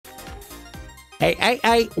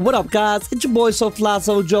Hey, what up guys? It's your boy So Fly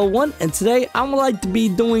So Joe 1, and today I would like to be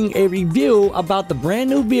doing a review about the brand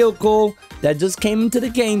new vehicle that just came into the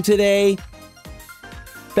game today,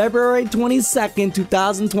 February 22nd,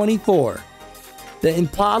 2024. The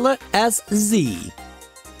Impala SZ.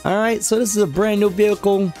 Alright, so this is a brand new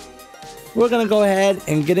vehicle. We're gonna go ahead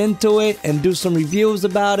and get into it and do some reviews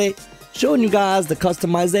about it, showing you guys the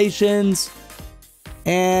customizations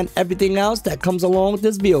and everything else that comes along with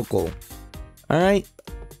this vehicle. Alright,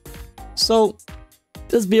 so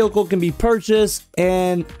this vehicle can be purchased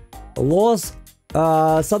and lost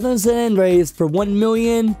Southern and raised for $1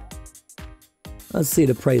 million. Let's see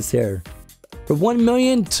the price here. For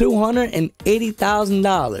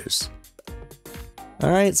 $1,280,000.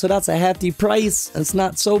 Alright, so that's a hefty price. It's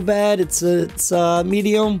not so bad. It's a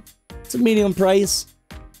medium. It's a medium price.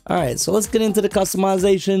 Alright, so let's get into the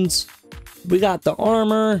customizations. We got the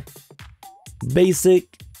armor, basic,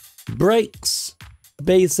 brakes,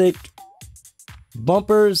 basic,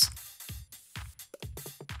 bumpers.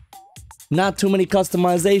 Not too many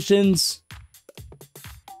customizations.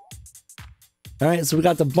 Alright, so we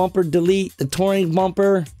got the bumper delete, the touring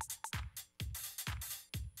bumper.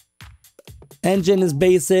 Engine is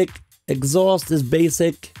basic. Exhaust is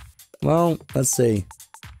basic. Well, let's see.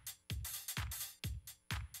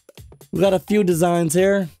 We got a few designs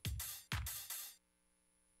here.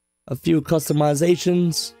 A few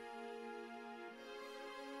customizations.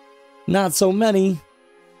 Not so many.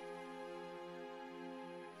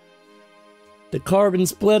 The carbon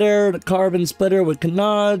splitter with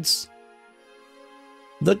canards.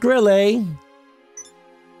 The grille.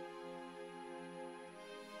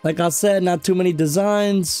 Like I said, not too many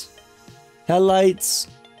designs. Headlights,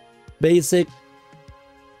 basic.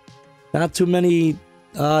 Not too many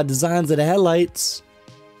designs of the headlights.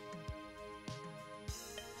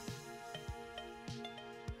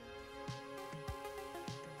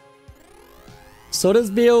 So this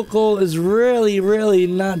vehicle is really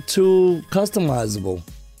not too customizable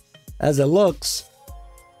as it looks.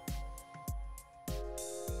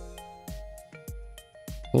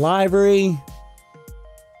 Livery.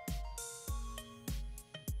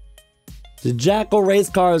 The Jackal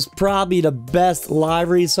race car is probably the best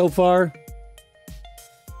livery so far,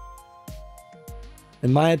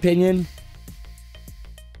 in my opinion.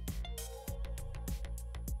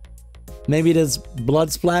 Maybe this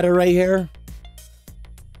blood splatter right here.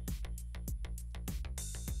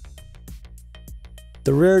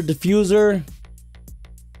 The rear diffuser.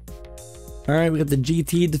 Alright, we got the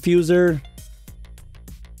GT diffuser.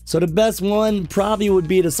 So the best one probably would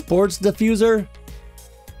be the sports diffuser.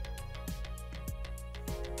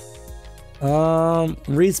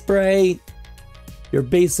 Respray. Your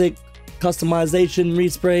basic customization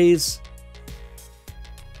resprays.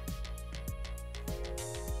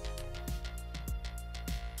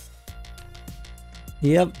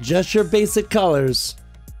 Yep, just your basic colors.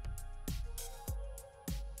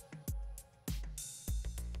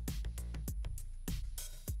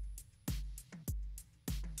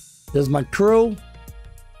 There's my crew.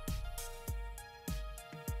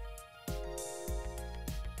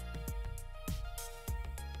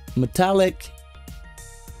 Metallic.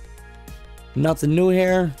 Nothing new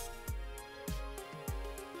here.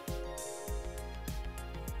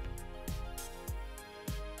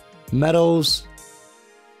 Metals.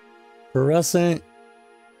 Fluorescent.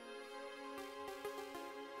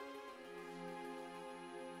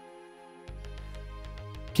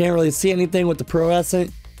 Can't really see anything with the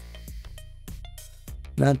fluorescent.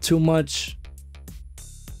 Not too much,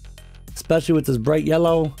 especially with this bright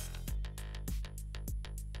yellow.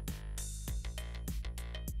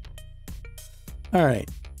 Alright,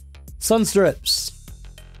 sun strips.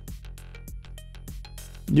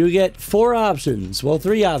 You get 4 options, well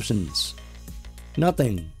 3 options.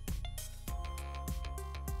 Nothing.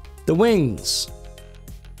 The wings.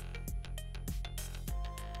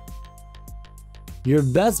 Your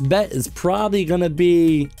best bet is probably gonna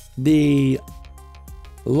be the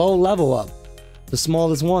low level up, the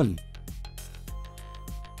smallest one.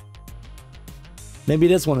 Maybe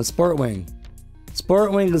this one, a sport wing.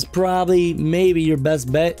 Sport wing is probably maybe your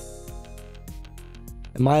best bet,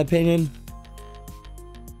 in my opinion.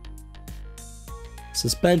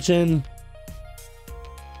 Suspension,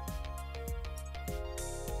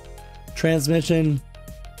 transmission,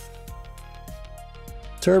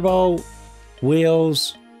 turbo,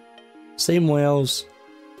 wheels, same wheels.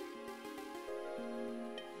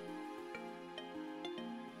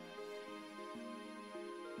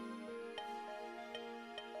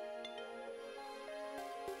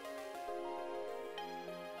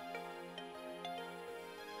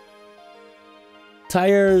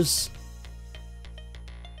 Tires,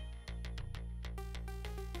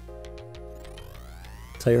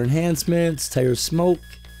 tire enhancements, tire smoke,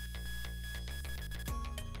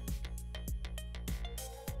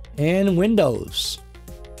 and windows.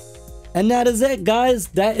 And that is it, guys.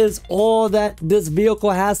 That is all that this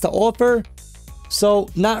vehicle has to offer. So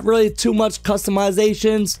not really too much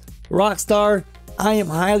customizations. Rockstar, I am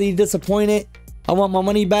highly disappointed. I want my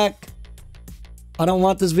money back. I don't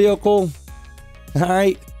want this vehicle. All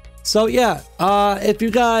right. So yeah, if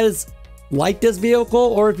you guys like this vehicle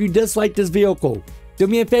or if you dislike this vehicle, do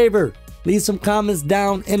me a favor, leave some comments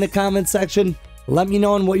down in the comment section. Let me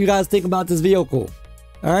know what you guys think about this vehicle.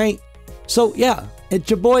 All right. So yeah, it's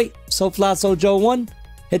your boy SoFlySoJo1.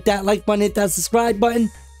 Hit that like button, hit that subscribe button.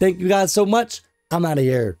 Thank you guys so much. I'm out of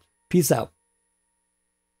here. Peace out.